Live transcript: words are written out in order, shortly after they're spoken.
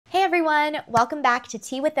everyone, welcome back to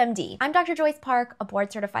Tea with MD. I'm Dr. Joyce Park, a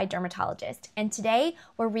board-certified dermatologist, and today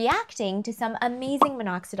we're reacting to some amazing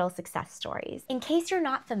minoxidil success stories. In case you're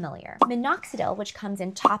not familiar, minoxidil, which comes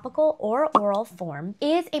in topical or oral form,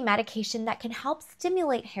 is a medication that can help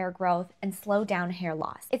stimulate hair growth and slow down hair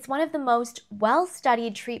loss. It's one of the most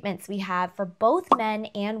well-studied treatments we have for both men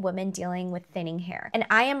and women dealing with thinning hair, and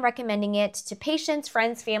I am recommending it to patients,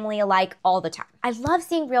 friends, family alike all the time. I love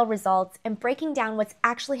seeing real results and breaking down what's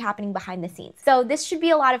actually happening behind the scenes. So this should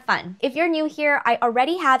be a lot of fun. If you're new here, I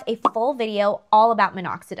already have a full video all about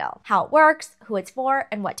minoxidil, how it works, who it's for,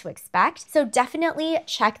 and what to expect. So definitely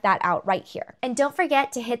check that out right here. And don't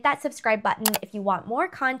forget to hit that subscribe button if you want more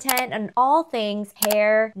content on all things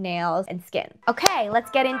hair, nails, and skin. Okay,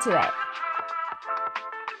 let's get into it.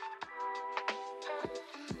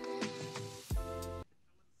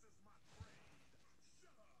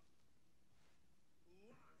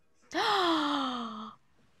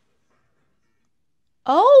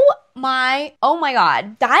 Oh my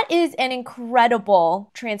God. That is an incredible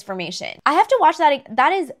transformation. I have to watch that.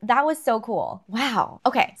 That was so cool. Wow.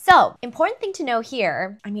 Okay. So important thing to know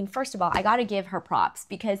here. I mean, first of all, I got to give her props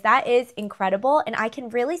because that is incredible. And I can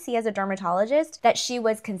really see as a dermatologist that she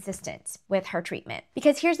was consistent with her treatment.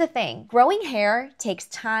 Because here's the thing, growing hair takes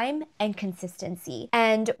time and consistency.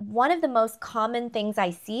 And one of the most common things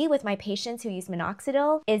I see with my patients who use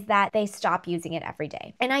minoxidil is that they stop using it every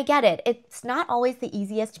day. And I get it. It's not always the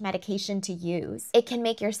easiest medication to use. It can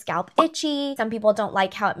make your scalp itchy. Some people don't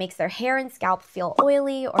like how it makes their hair and scalp feel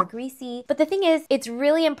oily or greasy. But the thing is, it's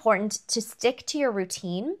really important to stick to your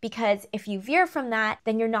routine because if you veer from that,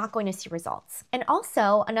 then you're not going to see results. And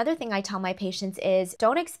also, another thing I tell my patients is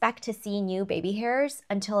don't expect to see new baby hairs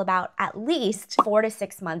until about at least 4 to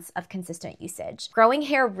 6 months of consistent usage. Growing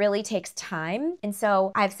hair really takes time. And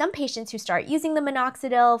so I have some patients who start using the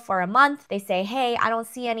minoxidil for a month. They say, hey, I don't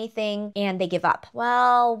see anything, and they give up.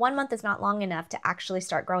 Well, 1 month is not long enough to actually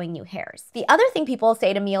start growing new hairs. The other thing people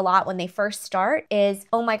say to me a lot when they first start is,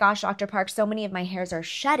 oh my gosh, Dr. Park, so many of my hairs are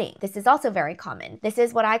shedding. This is also very common. This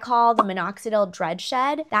is what I call the minoxidil dread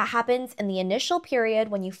shed. That happens in the initial period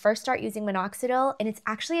when you first start using minoxidil, and it's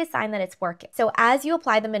actually a sign that it's working. So as you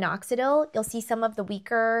apply the minoxidil, you'll see some of the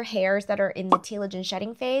weaker hairs that are in the telogen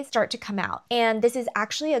shedding phase start to come out. And this is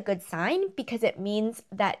actually a good sign because it means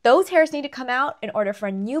that those hairs need to come out in order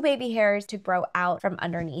for new baby hairs to grow out from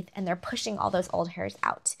underneath, and they're pushing all those old hairs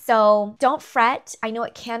out. So don't fret. I know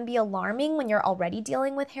it can be alarming when you're already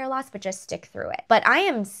dealing with hair loss, but just stick through it. But I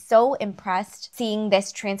am so impressed seeing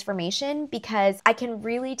this transformation because I can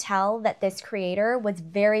really tell that this creator was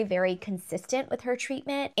very, very consistent with her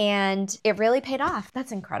treatment and it really paid off.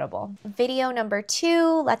 That's incredible. Video number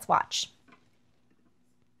 2, let's watch.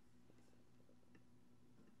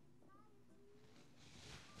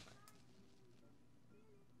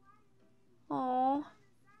 Oh.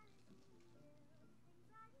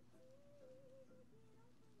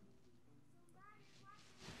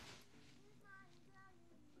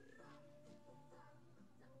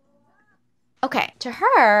 Okay, to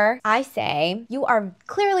her, I say, you are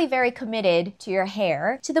clearly very committed to your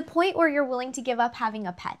hair to the point where you're willing to give up having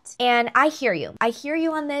a pet. And I hear you. I hear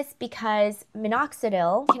you on this because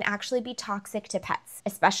minoxidil can actually be toxic to pets,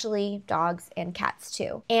 especially dogs and cats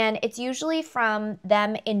too. And it's usually from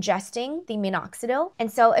them ingesting the minoxidil.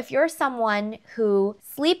 And so if you're someone who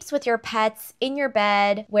sleeps with your pets in your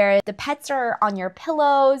bed, where the pets are on your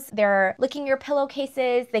pillows, they're licking your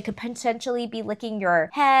pillowcases, they could potentially be licking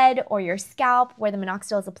your head or your scalp where the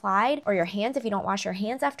minoxidil is applied, or your hands if you don't wash your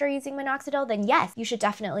hands after using minoxidil, then yes, you should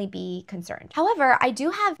definitely be concerned. However, I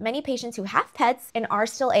do have many patients who have pets and are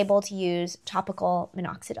still able to use topical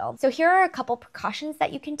minoxidil. So here are a couple precautions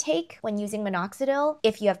that you can take when using minoxidil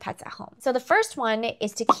if you have pets at home. So the first one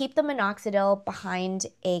is to keep the minoxidil behind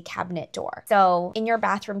a cabinet door. So in your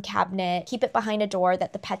bathroom cabinet, keep it behind a door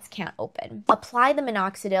that the pets can't open. Apply the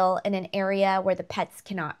minoxidil in an area where the pets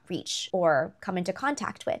cannot reach or come into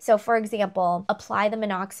contact with. So for example, apply the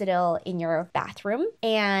minoxidil in your bathroom.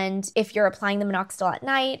 And if you're applying the minoxidil at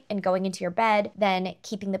night and going into your bed, then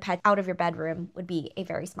keeping the pet out of your bedroom would be a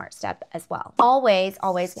very smart step as well. Always,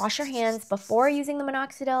 always wash your hands before using the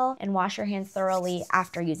minoxidil and wash your hands thoroughly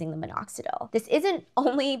after using the minoxidil. This isn't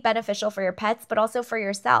only beneficial for your pets, but also for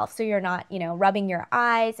yourself. So you're not, rubbing your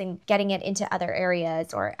eyes and getting it into other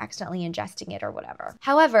areas or accidentally ingesting it or whatever.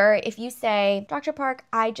 However, if you say, Dr. Park,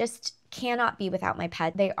 I just cannot be without my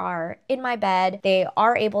pet. They are in my bed. They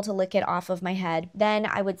are able to lick it off of my head. Then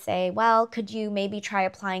I would say, well, could you maybe try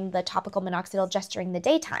applying the topical minoxidil just during the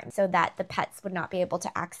daytime so that the pets would not be able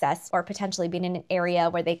to access or potentially be in an area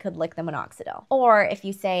where they could lick the minoxidil? Or if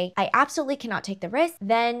you say, I absolutely cannot take the risk,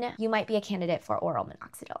 then you might be a candidate for oral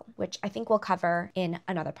minoxidil, which I think we'll cover in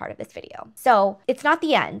another part of this video. So it's not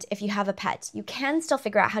the end if you have a pet. You can still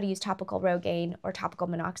figure out how to use topical Rogaine or topical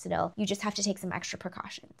minoxidil. You just have to take some extra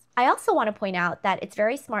precautions. I also want to point out that it's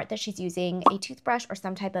very smart that she's using a toothbrush or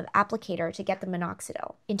some type of applicator to get the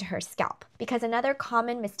minoxidil into her scalp, because another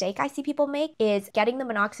common mistake I see people make is getting the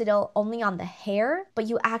minoxidil only on the hair, but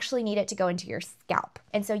you actually need it to go into your scalp.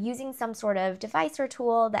 And so using some sort of device or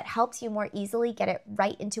tool that helps you more easily get it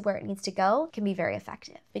right into where it needs to go can be very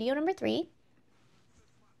effective. Video number 3.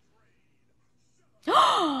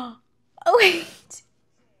 Oh, wait.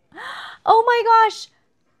 Oh my gosh.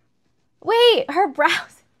 Wait, her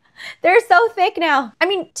brows. They're so thick now. I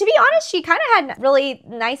mean, to be honest, she kind of had really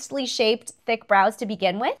nicely shaped thick brows to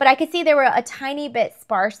begin with, but I could see they were a tiny bit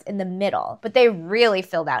sparse in the middle, but they really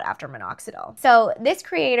filled out after minoxidil. So this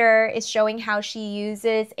creator is showing how she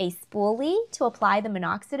uses a spoolie to apply the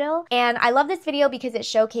minoxidil. And I love this video because it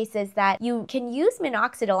showcases that you can use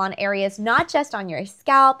minoxidil on areas not just on your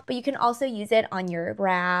scalp, but you can also use it on your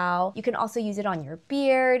brow. You can also use it on your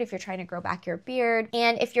beard if you're trying to grow back your beard.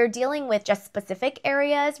 And if you're dealing with just specific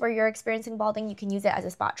areas where you're experiencing balding, you can use it as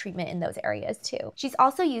a spot treatment in those areas too. She's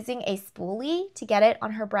also using a spoolie to get it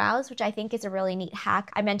on her brows, which I think is a really neat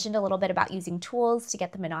hack. I mentioned a little bit about using tools to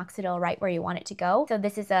get the minoxidil right where you want it to go. So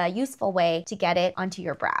this is a useful way to get it onto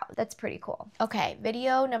your brow. That's pretty cool. Okay,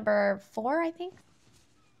 video number 4, I think.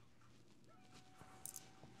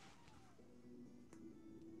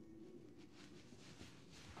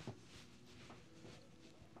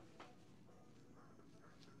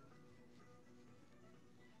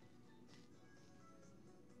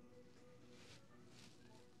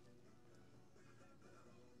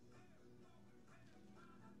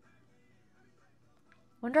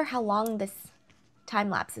 Wonder how long this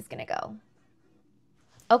time lapse is gonna go.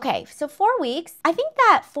 Okay, so 4 weeks. I think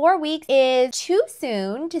that 4 weeks is too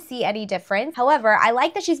soon to see any difference. However, I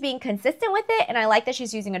like that she's being consistent with it, and I like that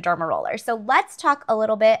she's using a derma roller. So let's talk a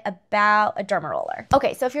little bit about a derma roller.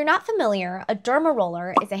 Okay, so if you're not familiar, a derma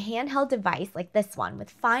roller is a handheld device like this one with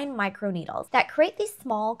fine micro needles that create these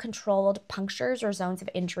small controlled punctures or zones of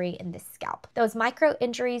injury in the scalp. Those micro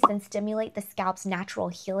injuries then stimulate the scalp's natural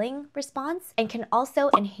healing response and can also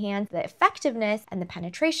enhance the effectiveness and the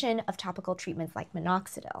penetration of topical treatments like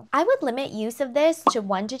minoxidil. I would limit use of this to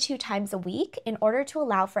 1 to 2 times a week in order to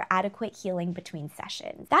allow for adequate healing between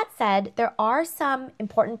sessions. That said, there are some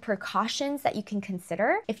important precautions that you can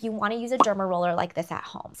consider if you want to use a derma roller like this at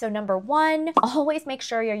home. So number 1, always make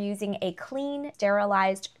sure you're using a clean,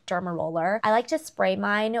 sterilized derma roller. I like to spray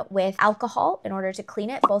mine with alcohol in order to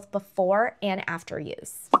clean it both before and after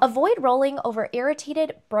use. Avoid rolling over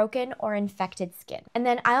irritated, broken, or infected skin. And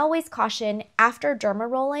then I always caution, after derma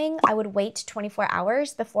rolling, I would wait 24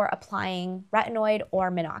 hours before applying retinoid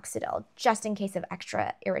or minoxidil, just in case of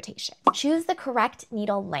extra irritation. Choose the correct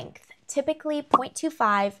needle length. Typically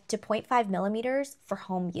 0.25 to 0.5 millimeters for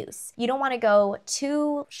home use. You don't want to go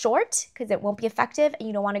too short because it won't be effective, and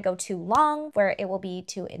you don't want to go too long where it will be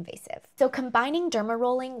too invasive. So combining derma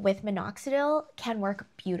rolling with minoxidil can work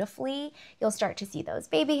beautifully. You'll start to see those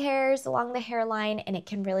baby hairs along the hairline, and it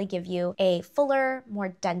can really give you a fuller, more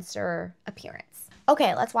denser appearance.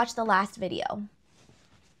 Okay, let's watch the last video.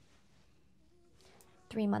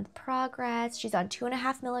 3-month progress. She's on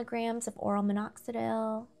 2.5 milligrams of oral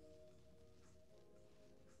minoxidil.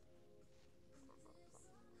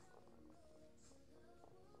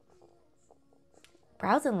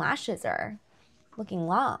 Brows and lashes are looking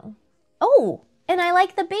long. Oh, and I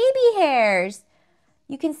like the baby hairs.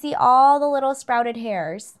 You can see all the little sprouted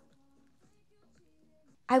hairs.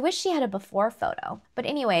 I wish she had a before photo. But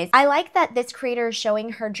anyways, I like that this creator is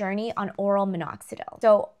showing her journey on oral minoxidil.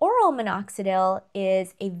 So oral minoxidil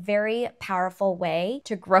is a very powerful way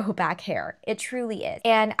to grow back hair. It truly is.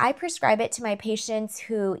 And I prescribe it to my patients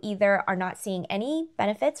who either are not seeing any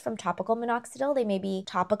benefits from topical minoxidil, they may be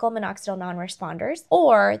topical minoxidil non-responders,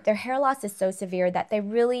 or their hair loss is so severe that they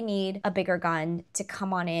really need a bigger gun to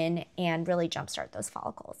come on in and really jumpstart those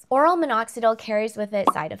follicles. Oral minoxidil carries with it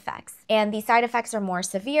side effects, and these side effects are more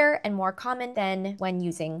severe severe and more common than when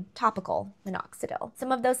using topical minoxidil.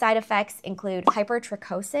 Some of those side effects include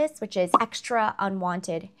hypertrichosis, which is extra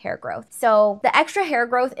unwanted hair growth. So the extra hair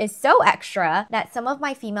growth is so extra that some of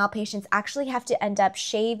my female patients actually have to end up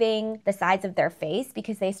shaving the sides of their face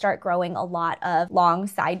because they start growing a lot of long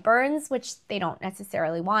sideburns, which they don't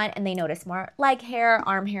necessarily want, and they notice more leg hair,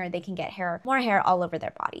 arm hair, they can get more hair all over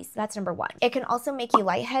their bodies. So that's number one. It can also make you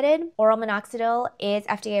lightheaded. Oral minoxidil is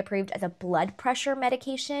FDA approved as a blood pressure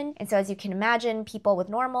medication, and so as you can imagine, people with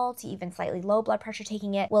normal to even slightly low blood pressure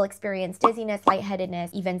taking it will experience dizziness,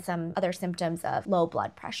 lightheadedness, even some other symptoms of low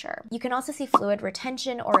blood pressure. You can also see fluid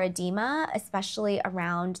retention or edema, especially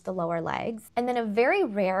around the lower legs. And then a very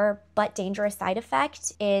rare but dangerous side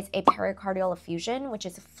effect is a pericardial effusion, which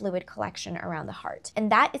is a fluid collection around the heart.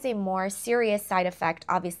 And that is a more serious side effect,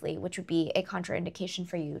 obviously, which would be a contraindication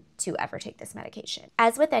for you to ever take this medication.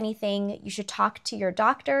 As with anything, you should talk to your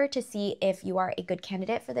doctor to see if you are a good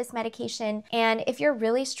candidate for this medication. And if you're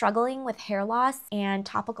really struggling with hair loss and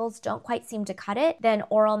topicals don't quite seem to cut it, then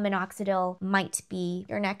oral minoxidil might be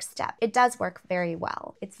your next step. It does work very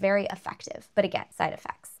well. It's very effective, but again, side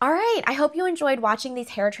effects. All right, I hope you enjoyed watching these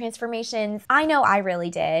hair transformations. I know I really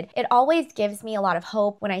did. It always gives me a lot of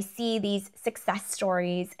hope when I see these success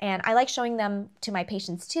stories, and I like showing them to my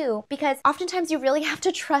patients too, because oftentimes you really have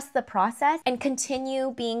to trust the process and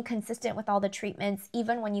continue being consistent with all the treatments,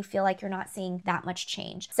 even when you feel like you're not seeing that much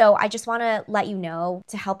change. So I just wanna let you know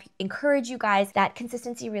to help encourage you guys that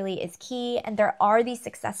consistency really is key, and there are these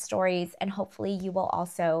success stories, and hopefully you will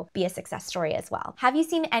also be a success story as well. Have you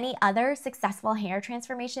seen any other successful hair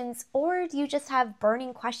transformations, or do you just have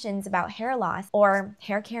burning questions about hair loss or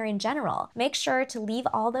hair care in general? Make sure to leave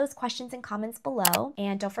all those questions and comments below,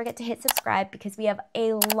 and don't forget to hit subscribe because we have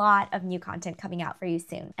a lot of new content coming out for you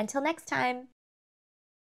soon. Until next time.